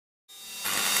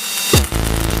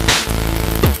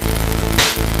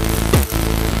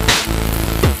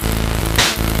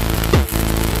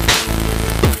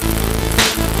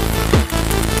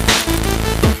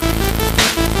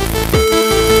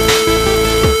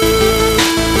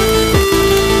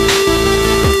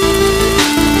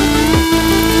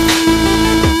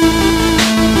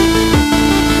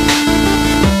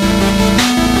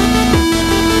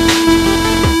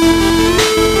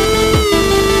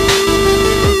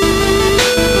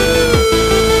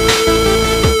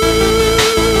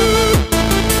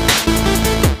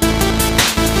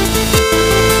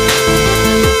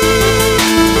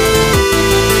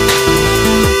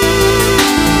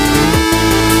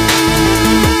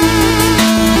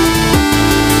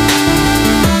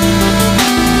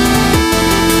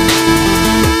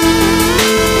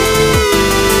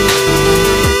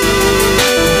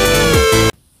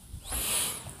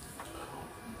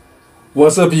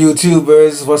What's up,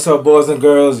 YouTubers? What's up, boys and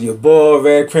girls? Your boy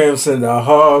Red Crimson, the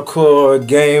hardcore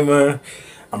gamer.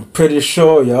 I'm pretty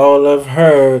sure y'all have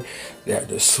heard that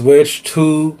the Switch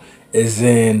 2 is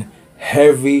in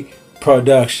heavy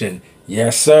production.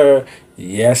 Yes, sir.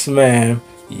 Yes, ma'am.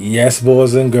 Yes,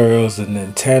 boys and girls. The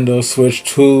Nintendo Switch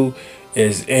 2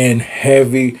 is in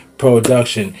heavy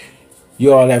production.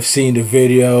 You all have seen the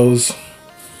videos.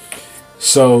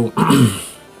 So,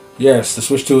 yes, the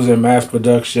Switch 2 is in mass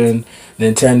production.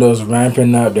 Nintendo's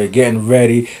ramping up. They're getting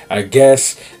ready. I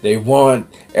guess they want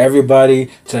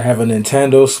everybody to have a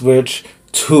Nintendo Switch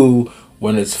 2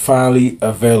 when it's finally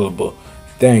available.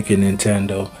 Thank you,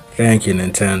 Nintendo. Thank you,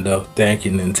 Nintendo. Thank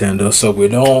you, Nintendo. So we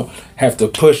don't have to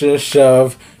push and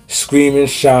shove, scream and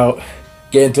shout,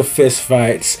 get into fist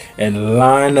fights, and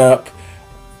line up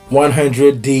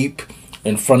 100 deep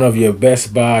in front of your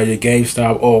Best Buy, your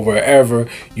GameStop, or wherever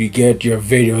you get your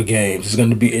video games. It's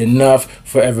going to be enough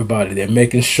for everybody. They're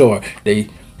making sure they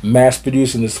mass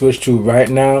producing the Switch 2 right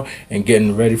now and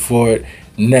getting ready for it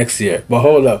next year. But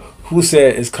hold up, who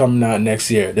said it's coming out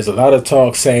next year? There's a lot of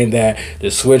talk saying that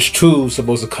the Switch 2 is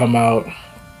supposed to come out.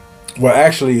 Well,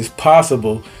 actually, it's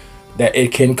possible that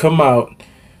it can come out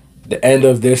the end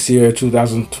of this year,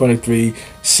 2023,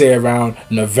 say around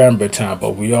November time,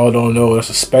 but we all don't know. It's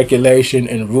a speculation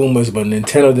and rumors, but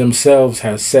Nintendo themselves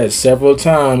has said several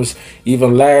times,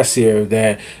 even last year,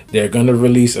 that they're going to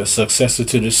release a successor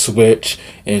to the Switch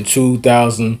in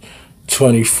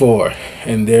 2024,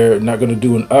 and they're not going to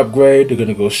do an upgrade. They're going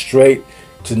to go straight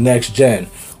to next gen,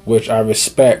 which I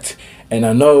respect. And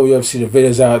I know you have seen the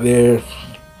videos out there.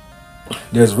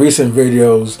 There's recent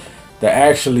videos that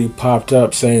actually popped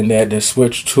up saying that the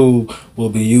Switch 2 will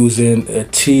be using a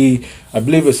I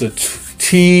believe it's a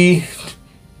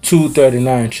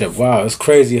T239 chip. Wow, it's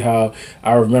crazy how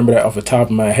I remember that off the top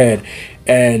of my head.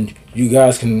 And you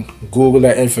guys can Google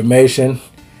that information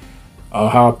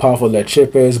on how powerful that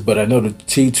chip is. But I know the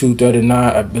T239,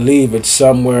 I believe it's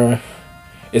somewhere,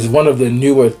 it's one of the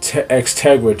newer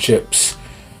Xtegra chips,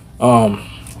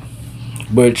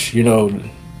 which, you know,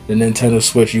 the Nintendo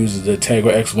Switch uses the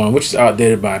Tegra X1, which is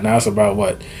outdated by now. It's about,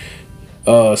 what,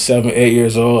 7-8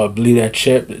 years old. I believe that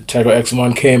chip, the Tegra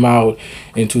X1, came out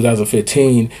in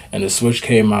 2015, and the Switch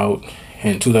came out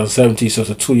in 2017. So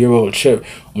it's a 2-year-old chip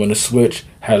when the Switch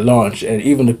had launched. And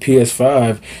even the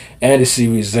PS5 and the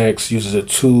Series X uses a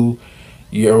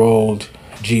 2-year-old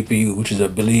GPU, which is, I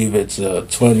believe, it's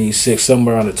 26,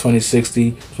 somewhere around the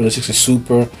 2060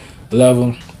 Super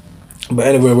level. But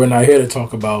anyway, we're not here to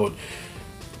talk about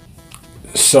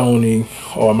Sony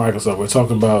or Microsoft. We're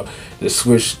talking about the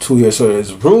Switch 2 here. So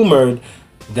it's rumored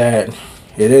that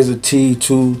it is a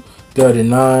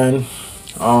T239.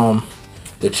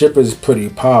 The chip is pretty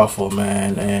powerful,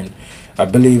 man, and I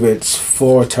believe it's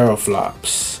 4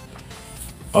 teraflops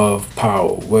of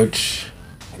power, which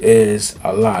is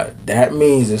a lot. That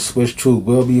means the Switch 2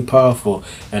 will be powerful.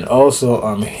 And also,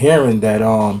 I'm hearing that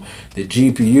the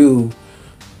GPU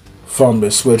from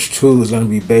the Switch 2 is going to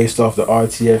be based off the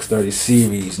RTX 30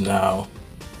 series. Now,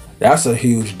 that's a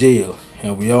huge deal.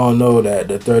 And we all know that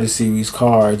the 30 series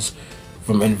cards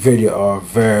from NVIDIA are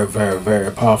very, very, very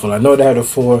powerful. I know they have the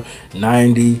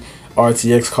 490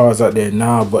 RTX cards out there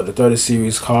now, but the 30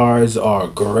 series cards are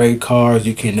great cards.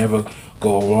 You can never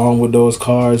go wrong with those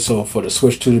cards. So for the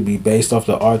Switch 2 to be based off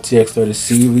the RTX 30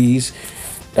 series,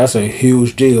 that's a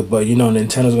huge deal. But you know,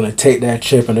 Nintendo's going to take that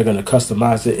chip and they're going to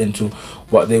customize it into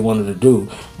what they wanted to do.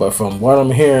 But from what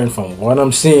I'm hearing, from what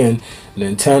I'm seeing,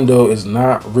 Nintendo is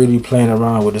not really playing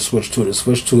around with the Switch 2. The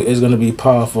Switch 2 is going to be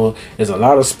powerful. There's a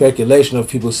lot of speculation of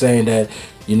people saying that,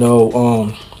 you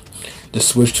know, the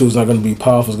Switch 2 is not going to be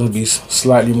powerful. It's going to be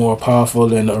slightly more powerful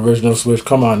than the original Switch.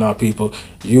 Come on now, people.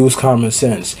 Use common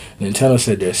sense. Nintendo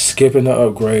said they're skipping the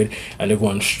upgrade and they're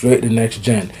going straight to next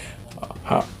gen.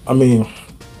 I mean,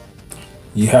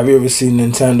 have you ever seen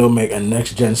Nintendo make a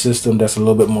next-gen system that's a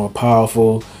little bit more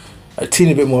powerful, a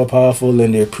teeny bit more powerful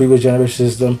than their previous generation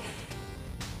system?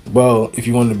 Well, if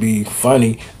you want to be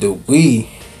funny, the Wii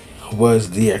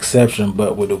was the exception,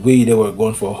 but with the Wii, they were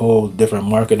going for a whole different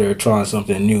market. They were trying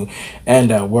something new, and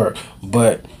that worked.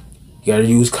 But you gotta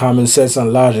use common sense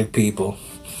and logic, people.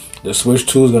 The Switch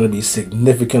 2 is going to be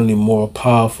significantly more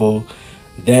powerful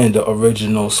than the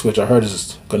original Switch. I heard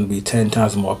it's going to be 10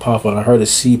 times more powerful. And I heard the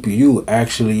CPU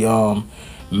actually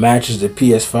matches the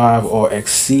PS5 or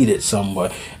exceed it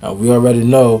somewhat. And we already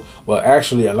know. Well,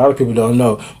 actually, a lot of people don't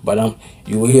know, but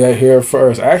you will hear it here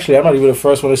first. Actually, I'm not even the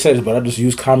first one to say this, but I just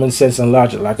use common sense and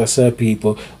logic, like I said,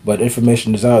 people. But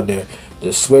information is out there.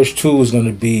 The Switch 2 is going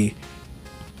to be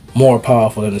more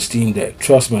powerful than the Steam Deck.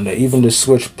 Trust me on that. Even the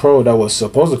Switch Pro that was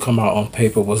supposed to come out on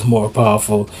paper was more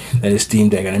powerful than the Steam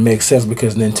Deck. And it makes sense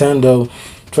because Nintendo,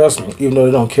 trust me, even though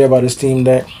they don't care about the Steam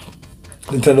Deck,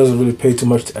 Nintendo doesn't really pay too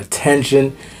much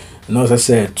attention. And as I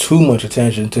said, too much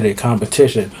attention to their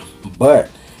competition.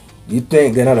 But you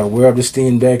think they're not aware of the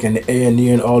Steam Deck and the A&E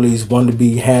and all these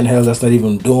wannabe handhelds that's not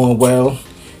even doing well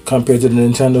compared to the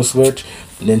Nintendo Switch?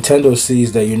 Nintendo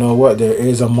sees that, you know what, there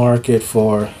is a market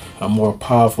for a more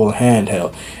powerful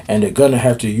handheld, and they're gonna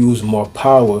have to use more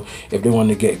power if they want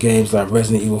to get games like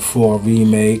Resident Evil 4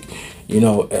 Remake, you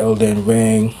know, Elden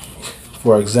Ring,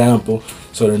 for example.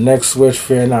 So the next Switch,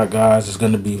 fear not guys, is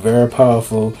gonna be very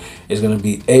powerful. It's gonna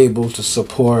be able to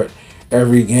support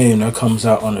every game that comes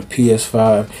out on the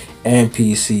PS5 and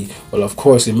PC. Well, of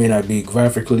course, it may not be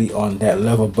graphically on that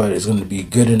level, but it's gonna be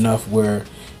good enough where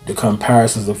the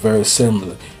comparisons are very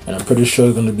similar, and I'm pretty sure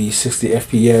it's going to be 60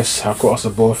 FPS across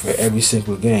the board for every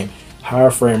single game.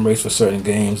 Higher frame rates for certain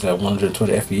games at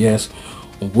 120 FPS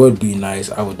would be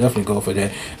nice. I would definitely go for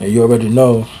that. And you already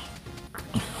know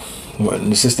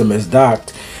when the system is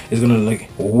docked, it's going to look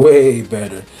way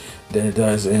better than it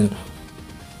does in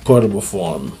portable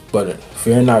form. But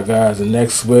fear not guys, the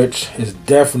next Switch is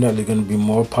definitely going to be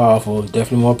more powerful,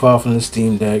 definitely more powerful than the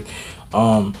Steam Deck.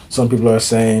 Some people are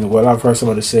saying, well, I've heard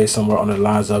somebody say somewhere on the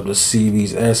lines of the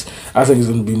Series S. I think it's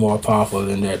going to be more powerful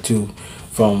than that too,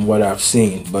 from what I've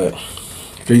seen. But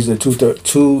if you're using the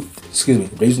if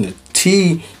you're using the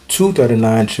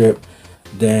T239 chip,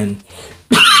 then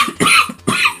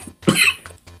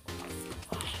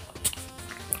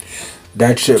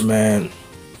that chip, man,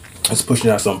 is pushing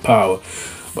out some power.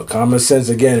 But common sense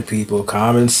again, people,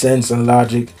 common sense and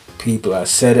logic. People, I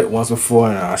said it once before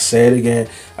and I say it again.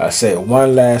 I say it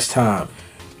one last time.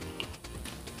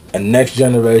 A next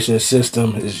generation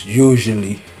system is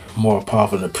usually more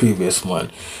powerful than the previous one.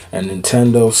 And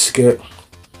Nintendo skipped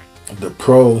the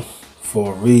Pro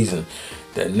for a reason.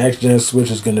 The next gen Switch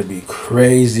is going to be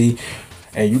crazy.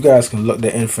 And you guys can look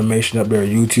the information up there.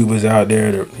 YouTubers out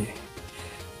there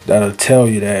that'll tell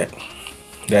you that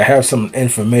have some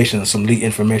information, some leaked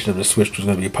information of the Switch was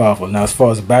going to be powerful. Now, as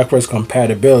far as backwards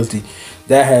compatibility,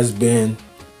 that has been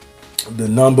the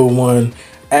 #1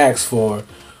 ask for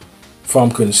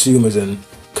from consumers and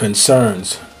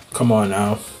concerns. Come on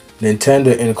now.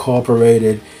 Nintendo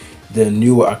incorporated the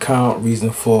new account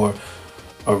reason for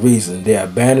a reason. They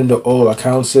abandoned the old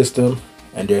account system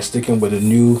and they're sticking with the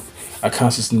new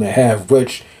account system they have,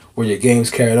 which where your games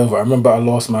carried over. I remember I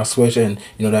lost my Switch, and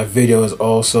you know that video is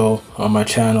also on my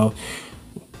channel.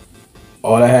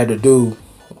 All I had to do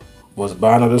was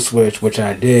buy another Switch, which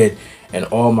I did, and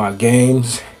all my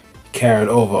games carried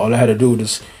over. All I had to do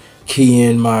was key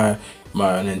in my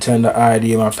Nintendo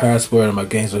ID and my password, and my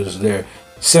games were just there.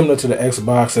 Similar to the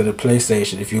Xbox and the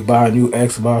PlayStation. If you buy a new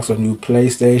Xbox or new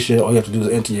PlayStation, all you have to do is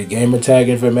enter your gamer tag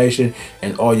information,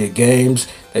 and all your games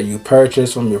that you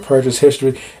purchase from your purchase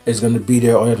history is going to be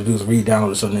there. All you have to do is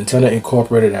re-download it. So Nintendo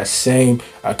incorporated that same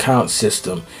account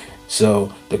system.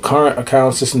 So the current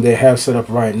account system they have set up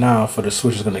right now for the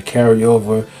Switch is going to carry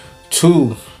over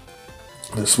to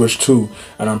the Switch 2.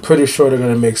 And I'm pretty sure they're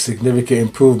going to make significant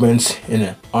improvements in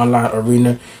the online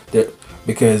arena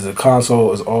because the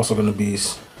console is also going to be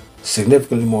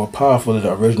significantly more powerful than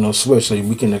the original Switch. So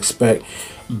we can expect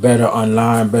better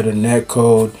online, better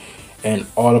netcode, and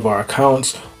all of our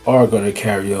accounts are going to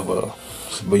carry over.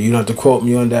 But you don't have to quote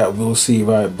me on that. We'll see,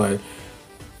 right? But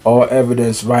all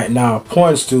evidence right now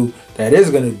points to that is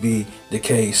going to be the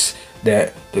case,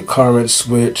 that the current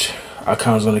Switch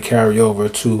account is going to carry over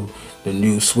to the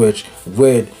new Switch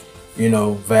with, you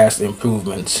know, vast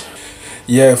improvements.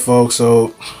 Yeah, folks,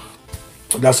 so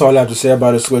that's all I have to say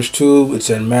about the Switch 2. It's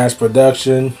in mass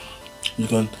production. You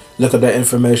can look up that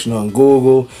information on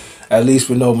Google. At least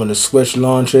we know when the Switch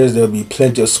launches, there'll be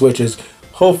plenty of Switches,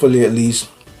 hopefully at least,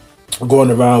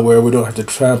 going around where we don't have to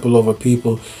trample over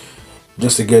people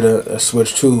just to get a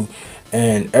Switch 2.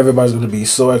 And everybody's going to be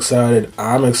so excited.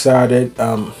 I'm excited.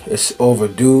 It's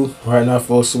overdue right now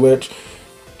for a Switch,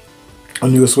 a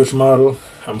new Switch model.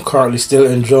 I'm currently still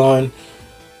enjoying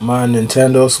my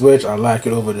Nintendo Switch. I like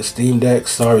it over the Steam Deck.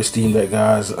 Sorry, Steam Deck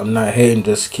guys. I'm not hating,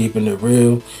 just keeping it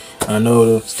real. I know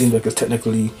the Steam Deck is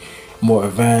technically more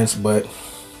advanced, but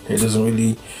it doesn't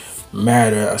really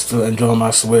matter. I still enjoy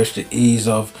my Switch. The ease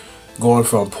of going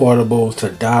from portable to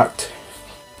docked.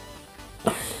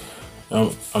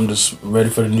 I'm just ready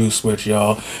for the new Switch,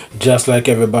 y'all. Just like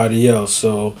everybody else.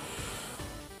 So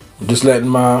I'm just letting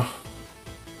my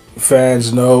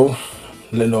fans know,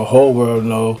 letting the whole world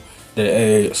know that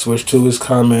a Switch 2 is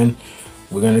coming.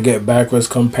 We're gonna get backwards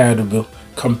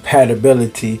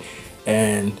compatibility,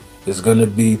 and is gonna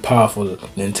be powerful.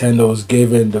 Nintendo's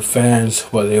giving the fans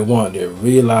what they want. They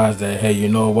realize that, hey, you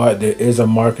know what? There is a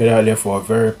market out there for a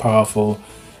very powerful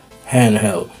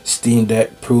handheld. Steam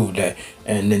Deck proved that.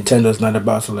 And Nintendo's not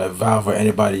about to let Valve or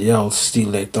anybody else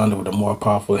steal their thunder with a more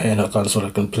powerful handheld console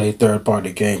that can play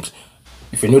third-party games.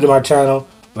 If you're new to my channel,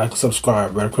 like and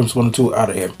subscribe. Brother Crimson 1 2 out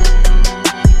of here.